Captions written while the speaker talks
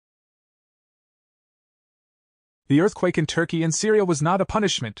The earthquake in Turkey and Syria was not a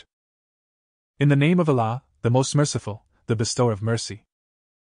punishment. In the name of Allah, the most merciful, the bestower of mercy.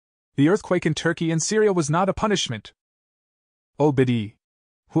 The earthquake in Turkey and Syria was not a punishment. O Bidi,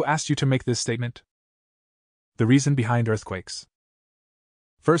 who asked you to make this statement? The reason behind earthquakes.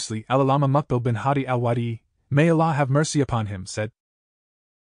 Firstly, Al-Allama Muqbil bin Hadi al-Wadi, may Allah have mercy upon him, said,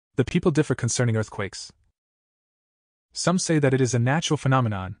 the people differ concerning earthquakes. Some say that it is a natural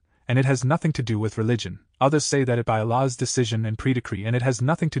phenomenon, and it has nothing to do with religion. Others say that it by Allah's decision and pre-decree, and it has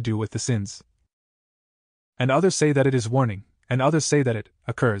nothing to do with the sins. And others say that it is warning, and others say that it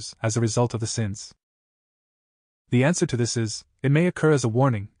occurs as a result of the sins. The answer to this is, it may occur as a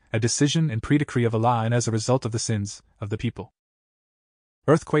warning, a decision and pre-decree of Allah, and as a result of the sins of the people.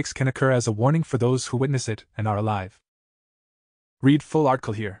 Earthquakes can occur as a warning for those who witness it and are alive. Read full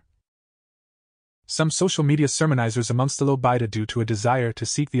article here. Some social media sermonizers amongst the Lobida, due to a desire to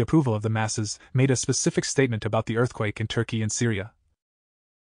seek the approval of the masses, made a specific statement about the earthquake in Turkey and Syria.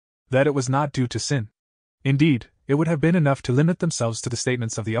 That it was not due to sin. Indeed, it would have been enough to limit themselves to the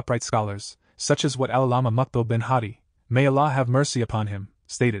statements of the upright scholars, such as what Al-Allama Muqbil bin Hadi, may Allah have mercy upon him,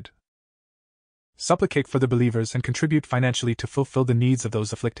 stated. Supplicate for the believers and contribute financially to fulfill the needs of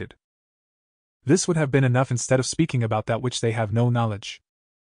those afflicted. This would have been enough instead of speaking about that which they have no knowledge.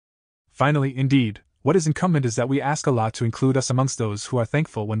 Finally, indeed, what is incumbent is that we ask Allah to include us amongst those who are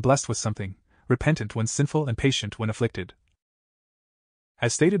thankful when blessed with something, repentant when sinful, and patient when afflicted.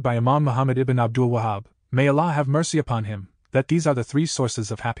 As stated by Imam Muhammad ibn Abdul Wahhab, may Allah have mercy upon him, that these are the three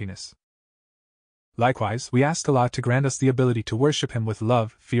sources of happiness. Likewise, we ask Allah to grant us the ability to worship Him with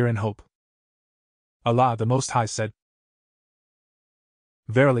love, fear, and hope. Allah the Most High said,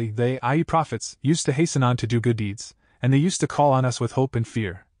 verily they, i.e. prophets, used to hasten on to do good deeds, and they used to call on us with hope and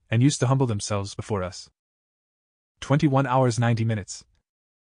fear, and used to humble themselves before us. 21 hours 90 minutes.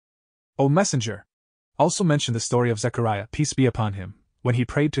 O Messenger! Also mention the story of Zechariah, peace be upon him, when he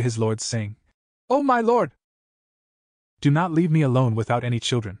prayed to his Lord, saying, O my Lord! Do not leave me alone without any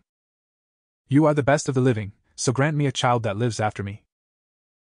children. You are the best of the living, so grant me a child that lives after me.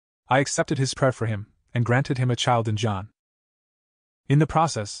 I accepted his prayer for him, and granted him a child in John. In the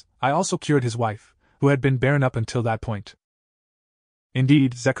process, I also cured his wife, who had been barren up until that point.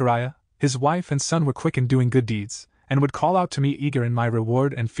 Indeed, Zechariah, his wife and son were quick in doing good deeds, and would call out to me eager in my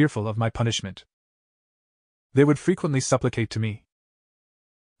reward and fearful of my punishment. They would frequently supplicate to me.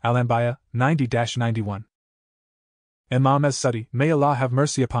 Al-Anbiya, 90-91. Imam as-Sudi, may Allah have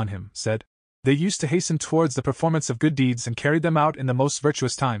mercy upon him, said, they used to hasten towards the performance of good deeds and carried them out in the most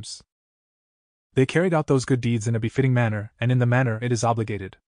virtuous times. They carried out those good deeds in a befitting manner and in the manner it is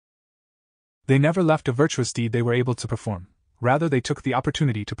obligated. They never left a virtuous deed they were able to perform, rather they took the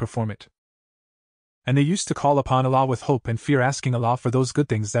opportunity to perform it. And they used to call upon Allah with hope and fear, asking Allah for those good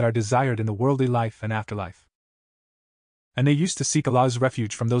things that are desired in the worldly life and afterlife. And they used to seek Allah's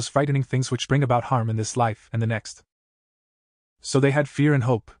refuge from those frightening things which bring about harm in this life and the next. So they had fear and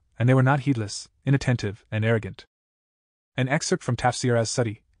hope, and they were not heedless, inattentive, and arrogant. An excerpt from Tafsir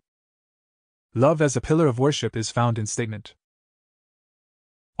as-Sudi. Love as a pillar of worship is found in statement.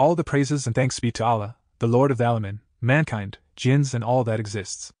 All the praises and thanks be to Allah, the Lord of the Alamin, mankind, jinns, and all that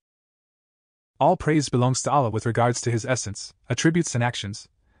exists. All praise belongs to Allah with regards to His essence, attributes, and actions,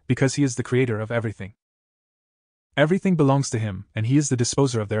 because He is the creator of everything. Everything belongs to Him, and He is the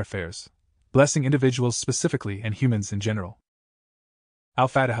disposer of their affairs, blessing individuals specifically and humans in general.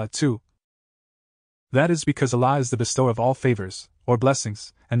 Al-Fatiha 2. That is because Allah is the bestower of all favors, or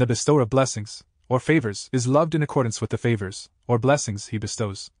blessings, and the bestower of blessings, or favors, is loved in accordance with the favors, or blessings He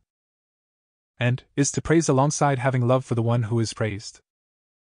bestows. And is to praise alongside having love for the one who is praised.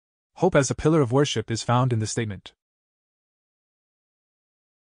 Hope as a pillar of worship is found in the statement.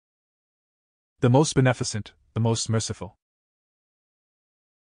 The most beneficent, the most merciful.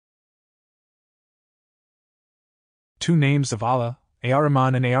 Two names of Allah,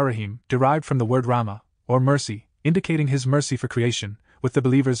 Ar-Rahman and Ar-Rahim, derived from the word Rama, or mercy, indicating His mercy for creation, with the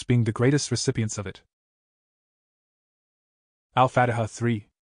believers being the greatest recipients of it. Al-Fatiha 3.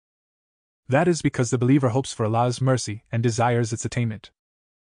 That is because the believer hopes for Allah's mercy and desires its attainment.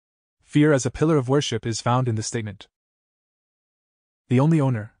 Fear as a pillar of worship is found in the statement. The only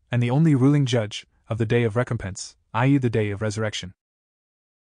owner, and the only ruling judge, of the day of recompense, i.e. the day of resurrection.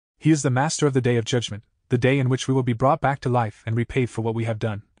 He is the master of the day of judgment, the day in which we will be brought back to life and repaid for what we have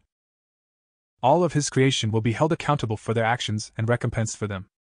done. All of His creation will be held accountable for their actions and recompensed for them.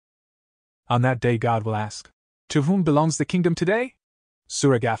 On that day God will ask, to whom belongs the kingdom today?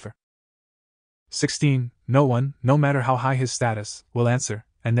 Surah Ghafir 16. No one, no matter how high his status, will answer,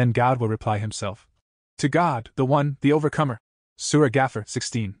 and then God will reply Himself. To God, the One, the Overcomer. Surah Ghafir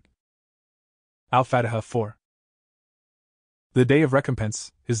 16. Al-Fatiha 4. The day of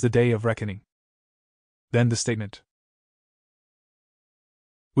recompense is the day of reckoning. Then the statement.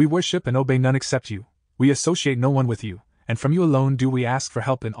 We worship and obey none except you, we associate no one with you, and from you alone do we ask for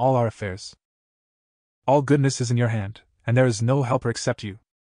help in all our affairs. All goodness is in your hand, and there is no helper except you.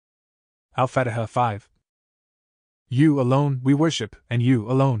 Al-Fatiha 5. You alone we worship, and you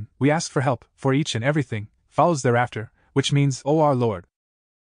alone we ask for help, for each and everything follows thereafter, which means, O our Lord,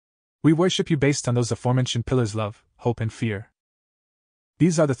 we worship you based on those aforementioned pillars: love, hope, and fear.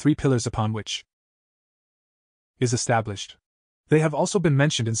 These are the three pillars upon which is established. They have also been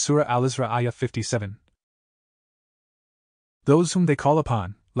mentioned in Surah Al-Isra Ayah 57. Those whom they call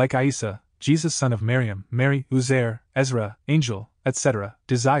upon, like Isa, Jesus son of Maryam, Mary, Uzair, Ezra, Angel, etc.,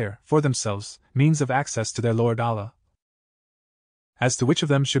 desire, for themselves, means of access to their Lord Allah. As to which of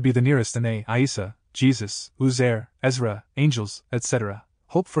them should be the nearest, and they, Isa, Jesus, Uzair, Ezra, angels, etc.,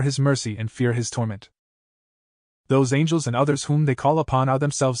 hope for his mercy and fear his torment. Those angels and others whom they call upon are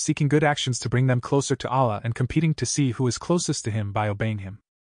themselves seeking good actions to bring them closer to Allah and competing to see who is closest to Him by obeying Him.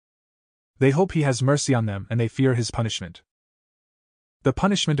 They hope He has mercy on them and they fear His punishment. The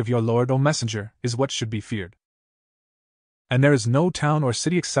punishment of your Lord, O Messenger, is what should be feared. And there is no town or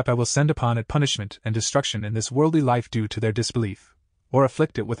city except I will send upon it punishment and destruction in this worldly life due to their disbelief, or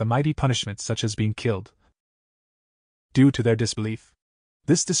afflict it with a mighty punishment such as being killed. Due to their disbelief.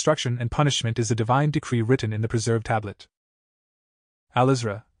 This destruction and punishment is a divine decree written in the preserved tablet.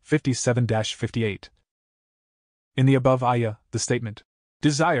 Al-Isra 57-58. In the above ayah, the statement,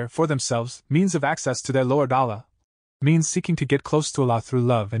 desire for themselves, means of access to their Lord Allah, means seeking to get close to Allah through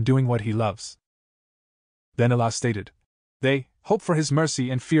love and doing what He loves. Then Allah stated, they hope for His mercy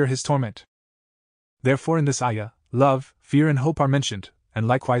and fear His torment. Therefore in this ayah, love, fear and hope are mentioned, and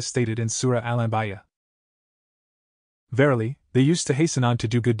likewise stated in Surah Al-Anbiya. Verily, they used to hasten on to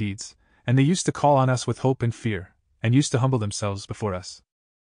do good deeds, and they used to call on us with hope and fear, and used to humble themselves before us.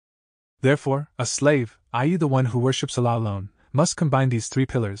 Therefore, a slave, i.e. the one who worships Allah alone, must combine these three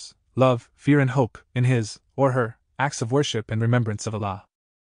pillars, love, fear and hope, in his, or her, acts of worship and remembrance of Allah.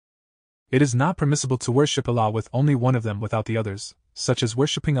 It is not permissible to worship Allah with only one of them without the others, such as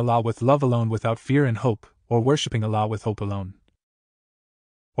worshipping Allah with love alone without fear and hope, or worshipping Allah with hope alone,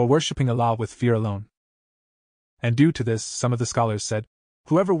 or worshipping Allah with fear alone. And due to this, some of the scholars said,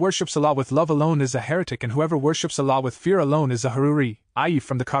 whoever worships Allah with love alone is a heretic, and whoever worships Allah with fear alone is a Haruri, i.e.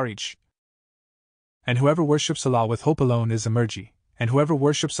 from the Kharij. And whoever worships Allah with hope alone is a Murji, and whoever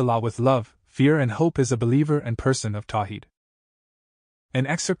worships Allah with love, fear and hope is a believer and person of Tawheed. An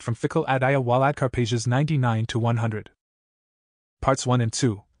excerpt from Fiqh al-Adiyah wal Adkar pages 99 to 100. Parts 1 and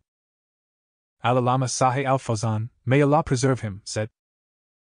 2. Al-Allama Sahih al-Fawzan, may Allah preserve him, said,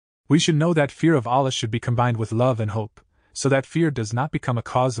 we should know that fear of Allah should be combined with love and hope, so that fear does not become a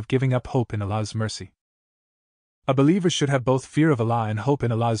cause of giving up hope in Allah's mercy. A believer should have both fear of Allah and hope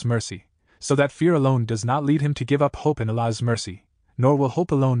in Allah's mercy, so that fear alone does not lead him to give up hope in Allah's mercy, nor will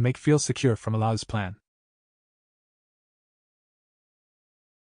hope alone make feel secure from Allah's plan.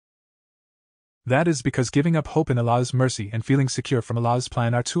 That is because giving up hope in Allah's mercy and feeling secure from Allah's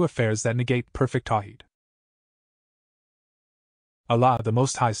plan are two affairs that negate perfect Tawheed. Allah the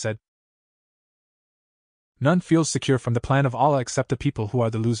Most High said, none feels secure from the plan of Allah except the people who are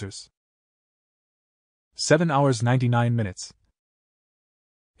the losers. 7 hours 99 minutes.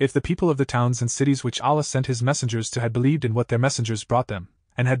 If the people of the towns and cities which Allah sent His messengers to had believed in what their messengers brought them,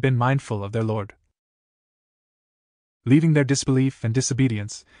 and had been mindful of their Lord, leaving their disbelief and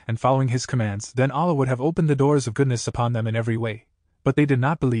disobedience, and following His commands, then Allah would have opened the doors of goodness upon them in every way, but they did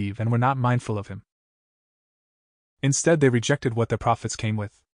not believe and were not mindful of Him. Instead they rejected what their prophets came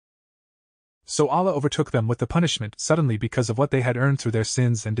with. So Allah overtook them with the punishment suddenly because of what they had earned through their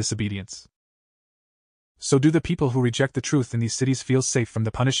sins and disobedience. So do the people who reject the truth in these cities feel safe from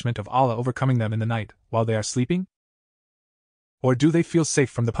the punishment of Allah overcoming them in the night, while they are sleeping? Or do they feel safe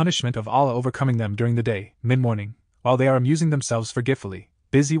from the punishment of Allah overcoming them during the day, mid-morning, while they are amusing themselves forgetfully,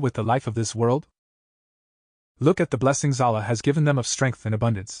 busy with the life of this world? Look at the blessings Allah has given them of strength and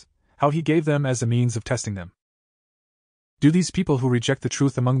abundance, how He gave them as a means of testing them. Do these people who reject the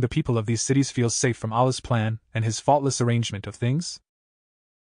truth among the people of these cities feel safe from Allah's plan and His faultless arrangement of things?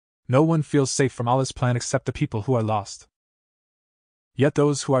 No one feels safe from Allah's plan except the people who are lost. Yet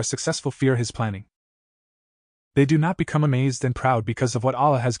those who are successful fear His planning. They do not become amazed and proud because of what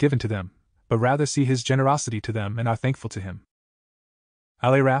Allah has given to them, but rather see His generosity to them and are thankful to Him.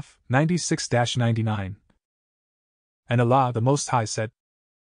 Al-Araf 96-99. And Allah the Most High said,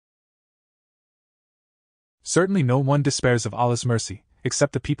 certainly no one despairs of Allah's mercy,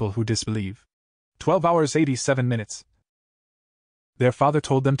 except the people who disbelieve. 12 hours 87 minutes. Their father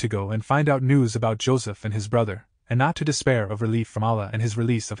told them to go and find out news about Joseph and his brother, and not to despair of relief from Allah and His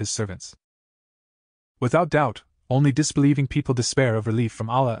release of His servants. Without doubt, only disbelieving people despair of relief from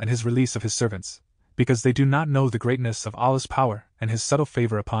Allah and His release of His servants, because they do not know the greatness of Allah's power and His subtle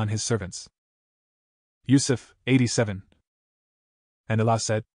favor upon His servants. Yusuf, 87. And Allah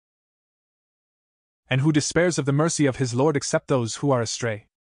said, "And who despairs of the mercy of his Lord except those who are astray?"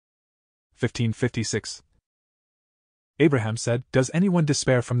 1556. Abraham said, "Does anyone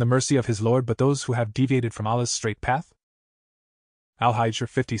despair from the mercy of his Lord but those who have deviated from Allah's straight path?" Al-Hijr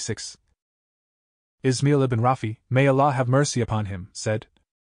 56. Ismail ibn Rafi, may Allah have mercy upon him, said,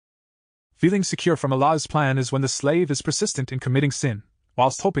 "Feeling secure from Allah's plan is when the slave is persistent in committing sin,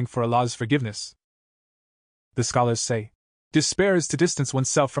 whilst hoping for Allah's forgiveness." The scholars say, despair is to distance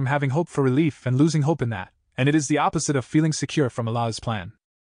oneself from having hope for relief and losing hope in that, and it is the opposite of feeling secure from Allah's plan.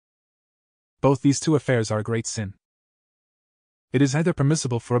 Both these two affairs are a great sin. It is neither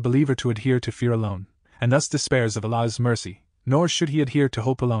permissible for a believer to adhere to fear alone, and thus despairs of Allah's mercy, nor should he adhere to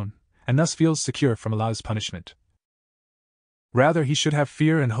hope alone, and thus feels secure from Allah's punishment. Rather, he should have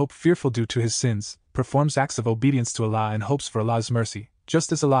fear and hope fearful due to his sins, performs acts of obedience to Allah and hopes for Allah's mercy,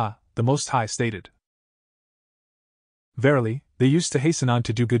 just as Allah, the Most High, stated. Verily, they used to hasten on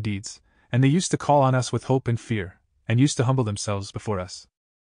to do good deeds, and they used to call on us with hope and fear, and used to humble themselves before us.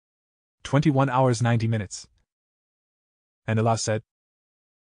 21 hours 90 minutes. And Allah said,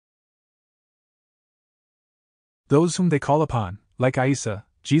 "Those whom they call upon, like Isa,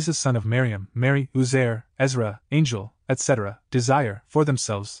 Jesus son of Maryam, Mary, Uzair, Ezra, angel, etc., desire, for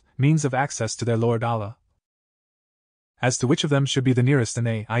themselves, means of access to their Lord Allah. As to which of them should be the nearest, and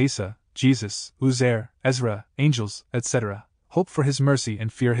they, Isa, Jesus, Uzair, Ezra, angels, etc., hope for His mercy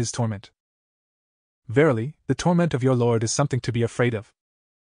and fear His torment. Verily, the torment of your Lord is something to be afraid of."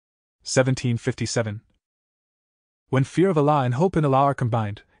 1757. When fear of Allah and hope in Allah are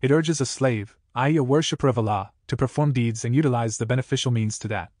combined, it urges a slave, i.e., a worshipper of Allah, to perform deeds and utilize the beneficial means to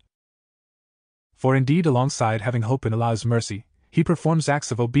that. For indeed, alongside having hope in Allah's mercy, he performs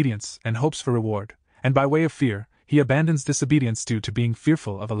acts of obedience and hopes for reward, and by way of fear, he abandons disobedience due to being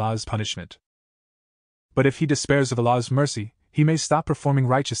fearful of Allah's punishment. But if he despairs of Allah's mercy, he may stop performing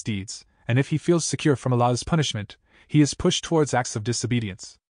righteous deeds, and if he feels secure from Allah's punishment, he is pushed towards acts of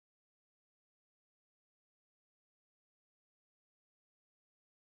disobedience.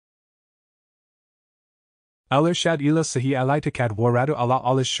 Al-Irshad ila Sahih al-I'tiqad Waradu Allah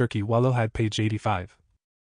al-Shirki wal-Ilhad, page 85.